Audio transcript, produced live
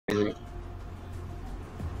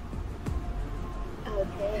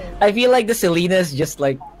I feel like the Selena's just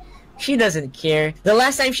like, she doesn't care. The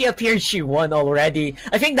last time she appeared, she won already.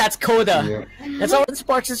 I think that's Coda. Yeah. That's all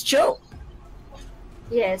Sparks' show.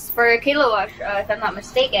 Yes, for Kilowatt, if I'm not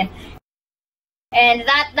mistaken. And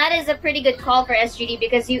that is a pretty good call for SGD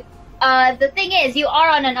because you, the thing is, you are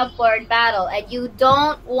on an upward battle and you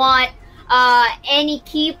don't want any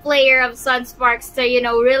key player of SUNSPARKS to, you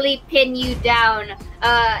know, really pin you down,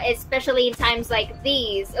 especially in times like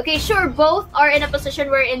these. Okay, sure, both are in a position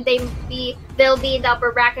wherein they'll be in the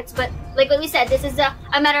upper brackets, but like what we said, this is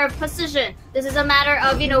a matter of position. This is a matter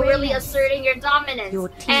of, you know, really asserting your dominance.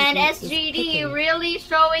 And SGD really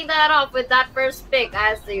showing that off with that first pick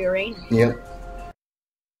as the Uranus. Yeah.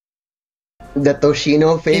 The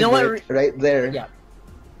Toshino favorite, you know what, right there. Yeah.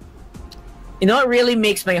 You know what really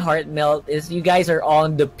makes my heart melt is you guys are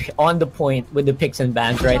on the point with the picks and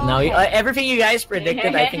bans right now. Everything you guys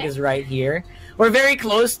predicted, I think, is right here. We're very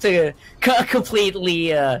close to a complete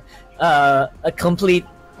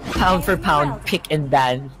pound for pound pick and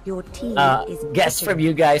ban guess from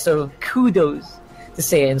you guys. So kudos to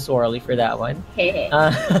Seiya and Sorley for that one.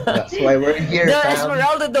 That's why we're here. The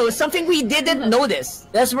Esmeralda though, something we didn't notice.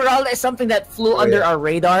 The Esmeralda is something that flew under our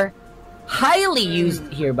radar. Highly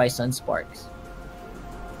used here by SUNSPARKS.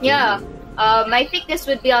 Yeah, I think this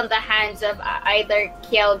would be on the hands of either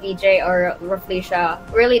KLVJ or Raflesia.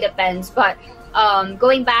 Really depends. But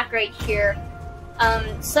going back right here,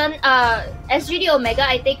 SGD Omega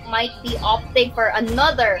I think might be opting for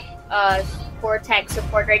another Vortex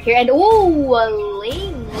support right here. And ooh, a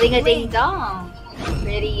Ling-a-ding dong.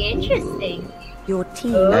 Pretty interesting. Your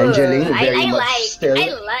team. Angeline, very much still. I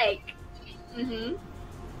like.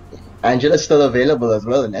 Angela's still available as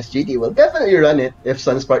well, and SGD will definitely run it if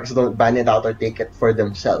SUNSPARKS don't ban it out or take it for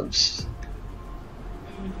themselves.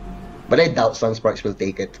 But I doubt SUNSPARKS will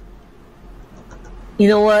take it. You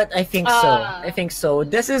know what? I think so. I think so.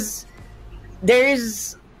 There's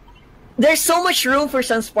so much room for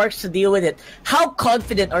SUNSPARKS to deal with it. How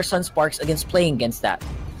confident are SUNSPARKS against playing against that?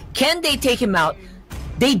 Can they take him out?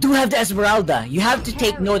 They do have the Esmeralda. You have to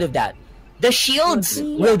take note of that. The shields,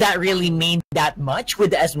 will that really mean that much with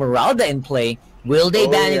the Esmeralda in play? Will they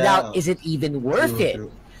ban it out? Is it even worth it?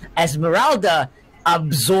 Esmeralda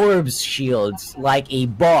absorbs shields like a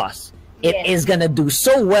boss. It is gonna do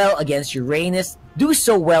so well against Uranus, do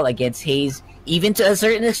so well against Haze, even to a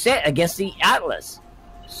certain extent against the Atlas.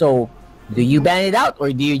 So, do you ban it out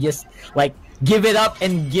or do you just like give it up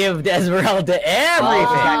and give the Esmeralda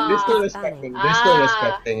everything? They're still respecting. They're still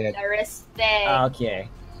respecting it. The respect. Okay.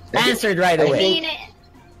 Answered right away.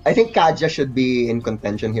 I think Kaja should be in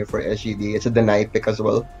contention here for SGD. It's a deny pick as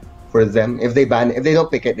well for them. If they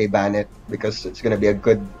don't pick it, they ban it because it's gonna be a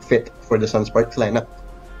good fit for the SUNSPARKS lineup.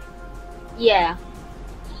 Yeah,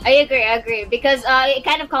 I agree because it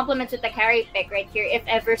kind of complements with the carry pick right here. If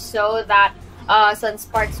ever so that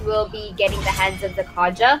SUNSPARKS will be getting the hands of the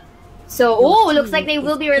Kaja. So, looks like they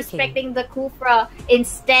will be respecting the Kufra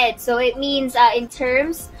instead. So it means in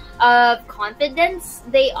terms of confidence,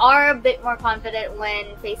 they are a bit more confident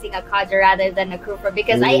when facing a Kaja rather than a Kufra.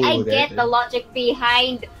 Because I get the logic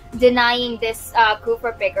behind denying this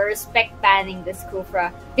Kufra pick or respect banning this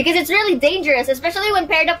Kufra. Because it's really dangerous, especially when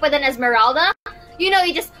paired up with an Esmeralda. You know,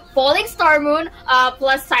 you just Falling Star Moon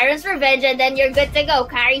plus Siren's Revenge, and then you're good to go.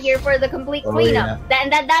 Carry here for the complete cleanup.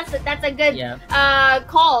 That's a good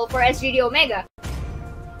call for SGD Omega.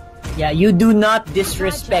 Yeah, you do not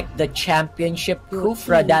disrespect the championship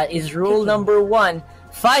Kufra. That is rule number 1.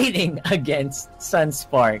 Fighting against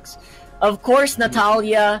SUNSPARKS. Of course,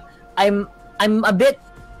 Natalia, I'm a bit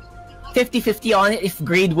 50-50 on it if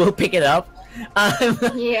Greed will pick it up. I'm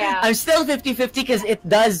still 50-50 because it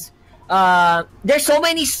does. There's so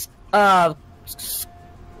many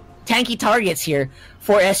tanky targets here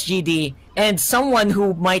for SGD, and someone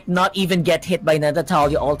who might not even get hit by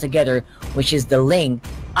Natalia altogether, which is the Ling.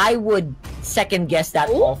 I would second guess that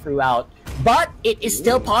all throughout, but it is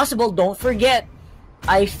still possible. Don't forget,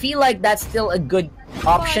 I feel like that's still a good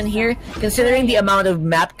option here, considering the amount of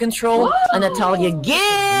map control Natalia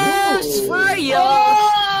gives for you.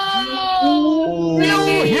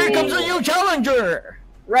 Here comes a new challenger.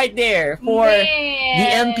 Right there for the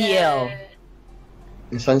MPL.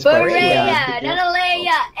 Natalia,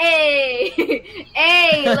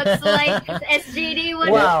 hey, looks like SGD would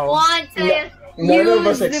want to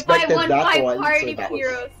use the 5-1-5 party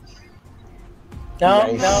heroes.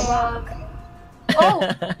 No.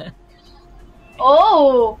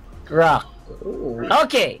 Rock.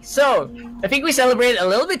 Okay, so I think we celebrated a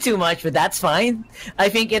little bit too much, but that's fine. I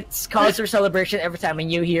think it's cause for celebration every time a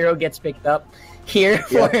new hero gets picked up here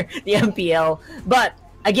for the MPL. But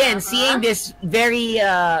again, seeing this very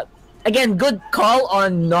again, good call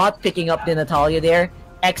on not picking up the Natalia there.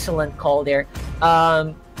 Excellent call there.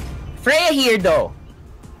 Freya here though.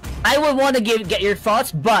 I would want to get your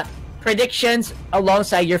thoughts, but predictions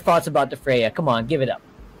alongside your thoughts about the Freya. Come on, give it up.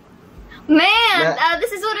 Man,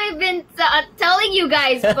 this is what I've been telling you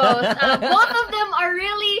guys both. Both of them are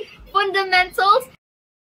really fundamentals.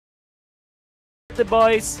 The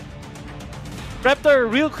boys.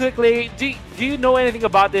 Raptor, real quickly, do you know anything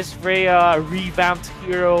about this Freya revamped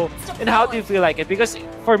hero, and how do you feel like it? Because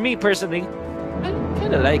for me personally, I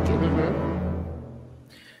kind of like it.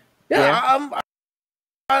 Yeah.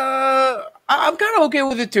 I'm kind of okay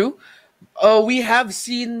with it too. We have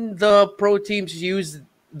seen the pro teams use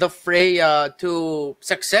the Freya to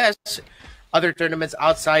success other tournaments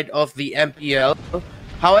outside of the MPL.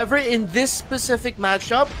 However, in this specific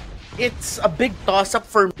matchup, it's a big toss-up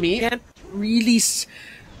for me. I can't really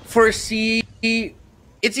foresee.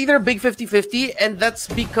 It's either a big 50-50, and that's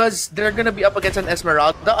because they're going to be up against an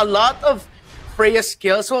Esmeralda. A lot of Freya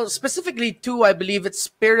skills, well, specifically two, I believe it's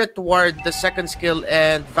Spirit Ward, the second skill,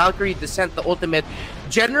 and Valkyrie Descent, the ultimate,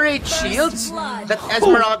 generate shields that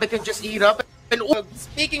Esmeralda can just eat up. And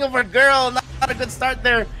speaking of our girl, not a good start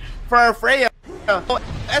there for our Freya. So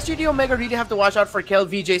SGD Omega really have to watch out for Kel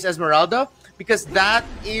VJ's Esmeralda, because that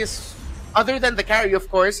is, other than the carry, of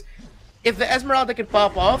course, if the Esmeralda can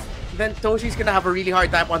pop off, then Toshi's gonna have a really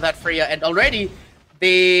hard time on that Freya, and already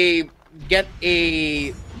they get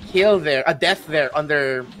a kill there, a death there on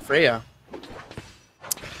their Freya.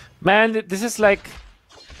 Man, this is like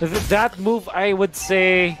that move. I would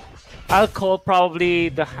say I'll call probably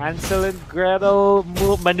the Hansel and Gretel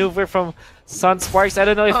maneuver from SUNSPARKS. I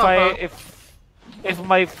don't know if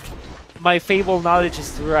my fable knowledge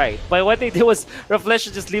is right, but what they did was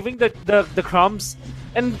Reflection just leaving the crumbs,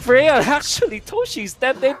 and Freya actually Toshi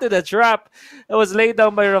stepped into the trap that was laid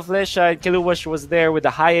down by Reflection, and Kiluwash was there with the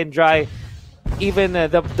high and dry. Even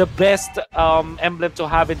the best emblem to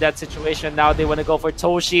have in that situation. Now they want to go for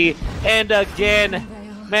Toshi, and again,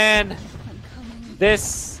 man,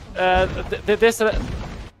 this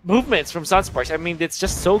movements from SUNSPARKS. I mean, it's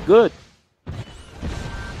just so good.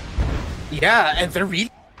 Yeah, and they're really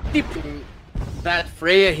putting that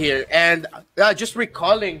Freya here, and just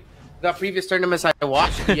recalling the previous tournaments I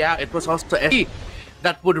watched. Yeah, it was also SG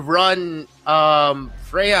that would run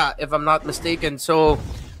Freya, if I'm not mistaken. So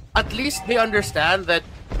at least they understand that,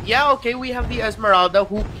 yeah, okay, we have the Esmeralda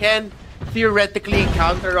who can theoretically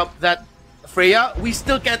counter up that Freya. We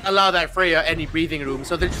still can't allow that Freya any breathing room,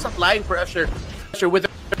 so they're just applying pressure with the.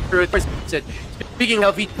 Speaking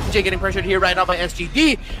of VJ getting pressured here right now by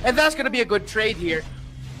SGD, and that's going to be a good trade here,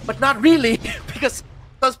 but not really, because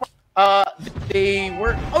they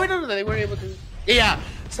were. Oh, no, they were able to. Yeah,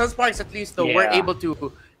 SUNSPARKS at least though were able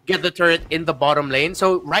to get the turret in the bottom lane.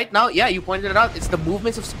 So right now, yeah, you pointed it out, it's the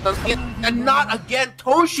movements of SUNSPARKS, and not again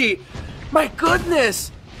Toshi. My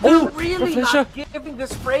goodness, they're really not giving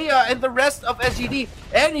this Freya and the rest of SGD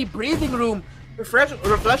any breathing room. Reflection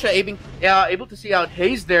able to see out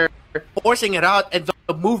Haze there, forcing it out, and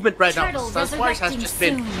the movement right now, SUNSPARKS has just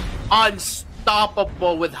been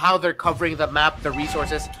unstoppable with how they're covering the map, the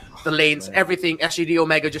resources, the lanes, everything. SGD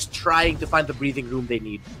Omega just trying to find the breathing room they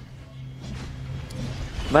need.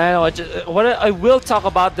 Man, I will talk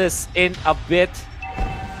about this in a bit,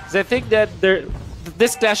 because I think that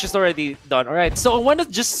this clash is already done. All right, so I want to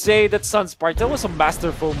just say that SUNSPARKS, that was a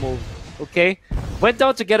masterful move. Okay, went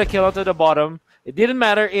down to get a kill onto the bottom. It didn't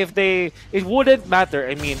matter if it wouldn't matter.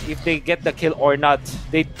 I mean, if they get the kill or not,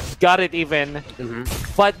 they got it even.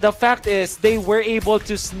 But the fact is, they were able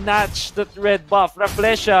to snatch the red buff.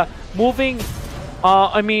 Reflection moving.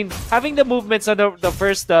 I mean, having the movements on the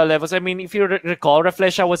first levels, I mean, if you recall,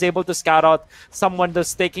 Reflection was able to scout out someone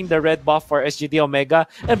that's taking the red buff for SGD Omega.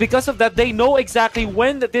 And because of that, they know exactly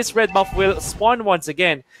when this red buff will spawn once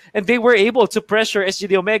again. And they were able to pressure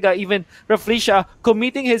SGD Omega, even Reflection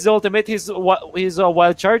committing his ultimate, his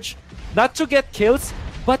wild charge, not to get kills,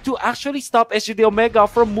 but to actually stop SGD Omega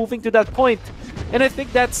from moving to that point. And I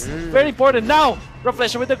think that's very important. Now,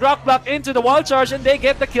 Reflection with the Grok block into the wild charge, and they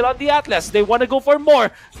get the kill on the Atlas. They want to go for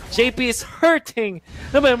more. JP is hurting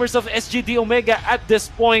the members of SGD Omega at this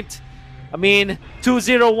point. I mean,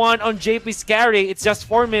 2-0-1 on JP's carry. It's just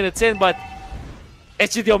 4 minutes in, but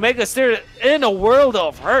SGD Omega is still in a world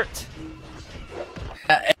of hurt.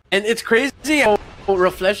 And it's crazy how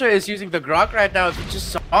Reflection is using the Grok right now. If you just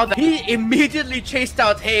saw that, he immediately chased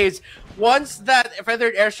out Haze. Once that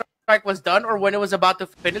feathered airstrike was done, or when it was about to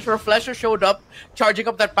finish, Reflection showed up, charging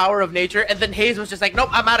up that power of nature, and then Haze was just like, nope,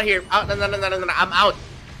 I'm out of here. No, I'm out.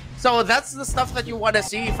 So that's the stuff that you want to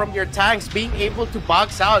see from your tanks, being able to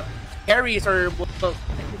box out carries, or well,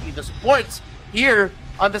 technically the supports here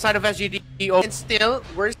on the side of SGD, and still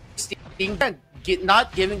we're seeing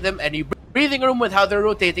not giving them any breathing room with how they're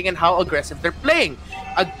rotating and how aggressive they're playing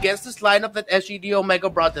against this lineup that SGD Omega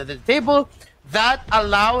brought to the table. That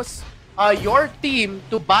allows your team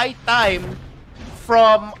to buy time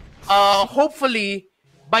from hopefully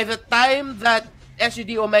by the time that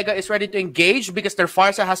SGD Omega is ready to engage because their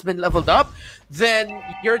Farsa has been leveled up, then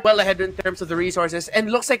you're well ahead in terms of the resources.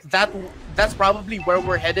 And looks like that's probably where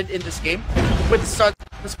we're headed in this game with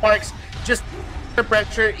SUNSPARKS. Just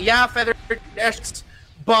pressure, yeah, Feather Ashes,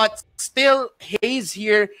 but still Hayes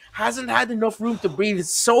here hasn't had enough room to breathe.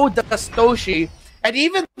 So does Toshi. And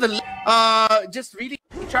even the just really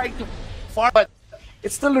trying to farm, but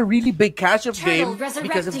it's still a really big catch-up game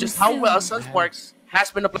because of just how well SUNSPARKS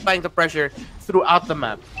has been applying the pressure throughout the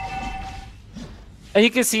map. And you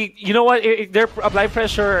can see, you know what, they're applying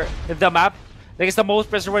pressure in the map. Like it's the most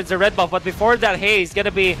pressure towards the red buff, but before that, Hayes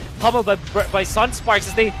gonna be pummeled by SUNSPARKS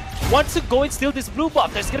as they want to go and steal this blue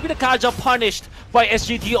buff. There's gonna be the Kaja punished by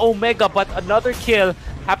SGD Omega, but another kill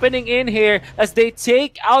happening in here as they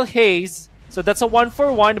take out Hayes. So that's a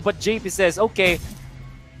 1-for-1, but JP says, okay,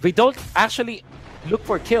 we don't actually look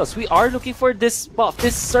for kills. We are looking for this buff,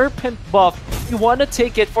 this serpent buff. We want to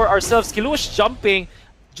take it for ourselves. Kilua's jumping,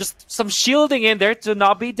 just some shielding in there to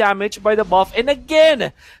not be damaged by the buff. And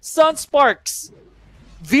again, SUNSPARKS,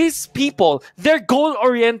 these people, they're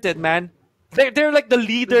goal-oriented, man. They're like the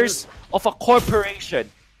leaders of a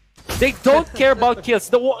corporation. They don't care about kills.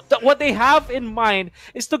 What they have in mind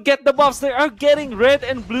is to get the buffs. They are getting red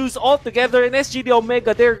and blues all together. In SGD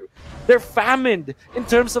Omega, they're famined in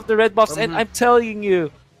terms of the red buffs. And I'm telling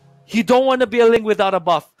you, you don't want to be a Ling without a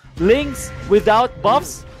buff. Lings without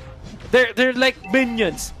buffs, they're like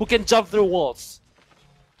minions who can jump through walls.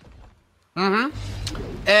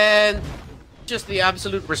 And just the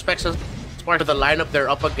absolute respect as part of the lineup they're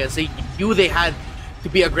up against. They knew they had to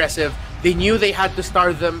be aggressive. They knew they had to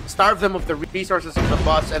starve them of the resources of the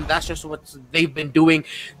boss, and that's just what they've been doing.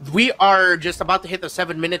 We are just about to hit the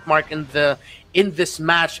 7-minute mark in this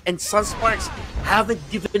match, and SUNSPARKS haven't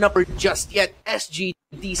given up just yet. SGD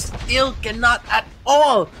still cannot at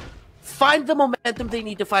all find the momentum they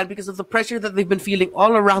need to find because of the pressure that they've been feeling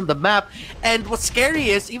all around the map. And what's scary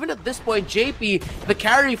is, even at this point, JP, the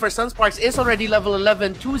carry for SUNSPARKS, is already level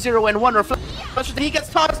 11, 2-0 and 1. Reflection, he gets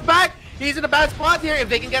tossed back. He's in a bad spot here. If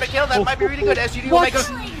they can get a kill, that might be really good. SGD Omega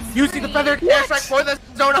using the feathered airstrike for the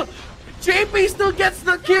zone. JP still gets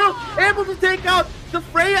the kill, able to take out the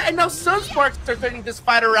Freya, and now SUNSPARKS are turning this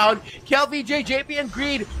fight around. KLVJ, JP, and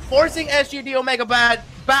Greed forcing SGD Omega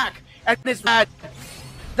back, and it's bad.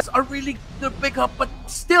 That's a really good pickup, but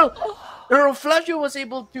still, Reflection was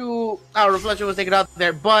able to. Reflection was taken out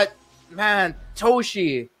there, but man,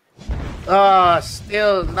 Toshi,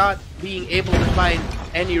 still not being able to find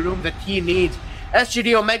any room that he needs.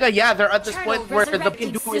 SGD Omega, yeah, they're at this point where the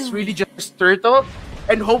can do is really just turtle,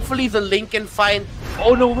 and hopefully the Link can find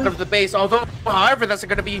out of the base. Although, however, that's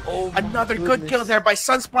going to be another good kill there by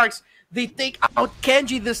SUNSPARKS. They take out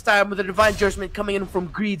Kenji this time with the Divine Judgment coming in from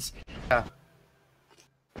Greeds. Yeah.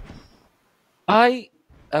 I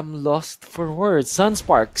am lost for words.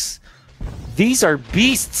 SUNSPARKS, these are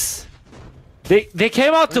beasts. They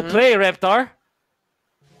came out to play, Reptar.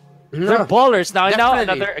 They're ballers now. And now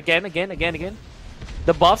another again.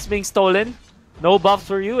 The buffs being stolen. No buffs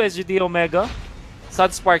for you, SGD Omega.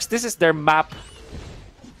 SUNSPARKS, this is their map.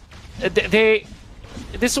 This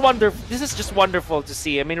is just wonderful to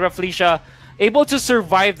see. I mean, Rafflesia able to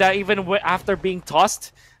survive that even after being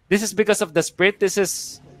tossed. This is because of the sprint. This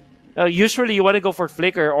is usually you want to go for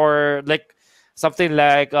Flicker or like something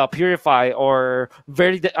like Purify or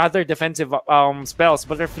other defensive spells.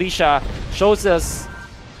 But Rafflesia shows us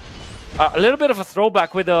a little bit of a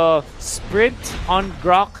throwback with a sprint on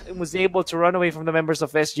Grok and was able to run away from the members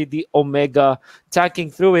of SGD Omega,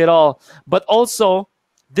 tanking through it all. But also,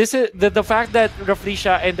 this is the fact that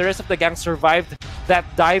Rafflesia and the rest of the gang survived that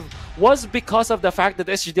dive was because of the fact that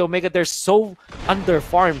SGD Omega, they're so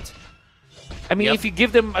underfarmed. I mean, if you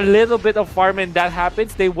give them a little bit of farm and that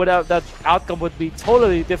happens, that outcome would be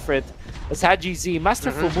totally different. As Haji Z,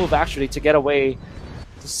 masterful move actually to get away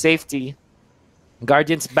to safety.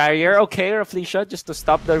 Guardian's Barrier, okay, Rafflesia, just to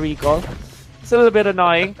stop the recall. It's a little bit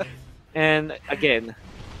annoying. And again,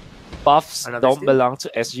 buffs don't belong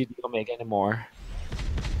to SGD Omega anymore.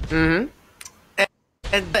 And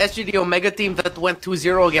the SGD Omega team that went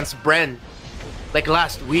 2-0 against Bren, like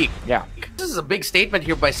last week. Yeah. This is a big statement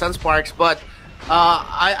here by SUNSPARKS, but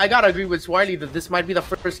I gotta agree with Swarley that this might be the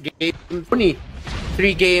first game, only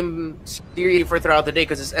 3-game series for throughout the day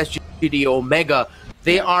because it's SGD Omega.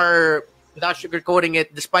 They are, without sugarcoating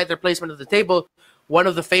it, despite their placement at the table, one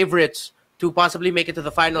of the favorites to possibly make it to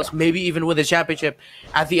the finals, maybe even win the championship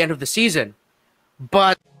at the end of the season.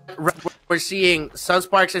 But we're seeing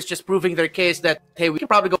SUNSPARKS is just proving their case that, hey, we can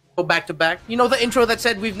probably go back to back. You know, the intro that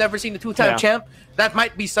said we've never seen a two-time champ? That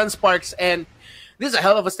might be SUNSPARKS, and this is a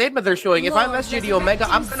hell of a statement they're showing. If I'm SGD Omega,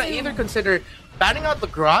 I'm going to either consider banning out the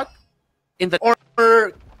Grok in the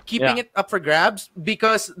or keeping it up for grabs,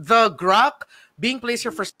 because the Grok being placed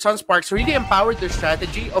here for SUNSPARKS really empowered their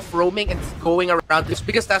strategy of roaming and going around this,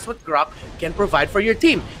 because that's what Grok can provide for your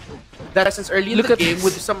team. That since early in the game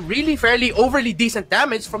with some really fairly overly decent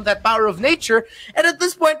damage from that power of nature, and at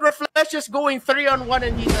this point Reflesh just going 3-on-1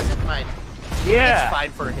 and he doesn't mind. Yeah, it's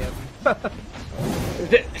fine for him.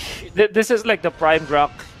 This is like the prime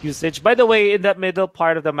Grok usage. By the way, in that middle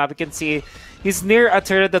part of the map, you can see he's near a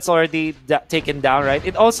turret that's already taken down, right?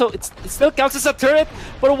 It still counts as a turret,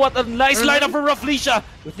 but what a nice lineup for Raflesia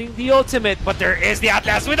within the ultimate. But there is the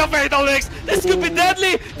Atlas with a Fatal Mix. This could be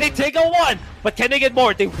deadly. They take a 1, but can they get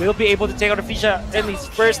more? They will be able to take out Raflesia in his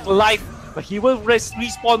first life, but he will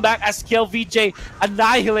respawn back as KLVJ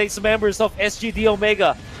annihilates members of SGD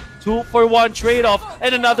Omega. 2-for-1 trade-off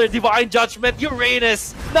and another Divine Judgment.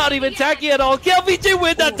 Uranus, not even tacky at all. KLVJ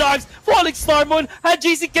with that dives. Falling Star Moon, and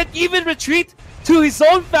JC can't even retreat to his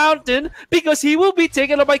own fountain because he will be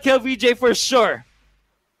taken up by KLVJ for sure.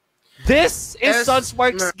 This is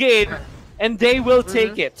SUNSPARKS Game, and they will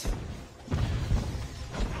take it.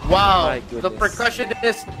 Wow, the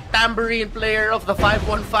percussionist tambourine player of the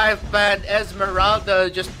 515 band,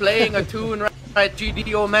 Esmeralda, just playing a tune right.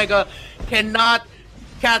 GD Omega cannot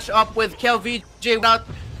catch up with KLVJ without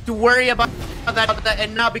to worry about that,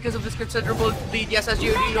 and now because of this considerable lead, yes,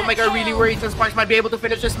 SGD Omega are really worried SUNSPARKS might be able to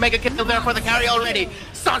finish this mega kill there for the carry already.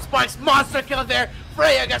 SUNSPARKS monster kill there.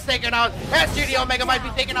 Freya gets taken out. SGD Omega might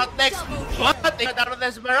be taken out next, but they got out with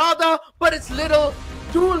Esmeralda, but it's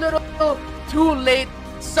too late.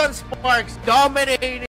 SUNSPARKS dominating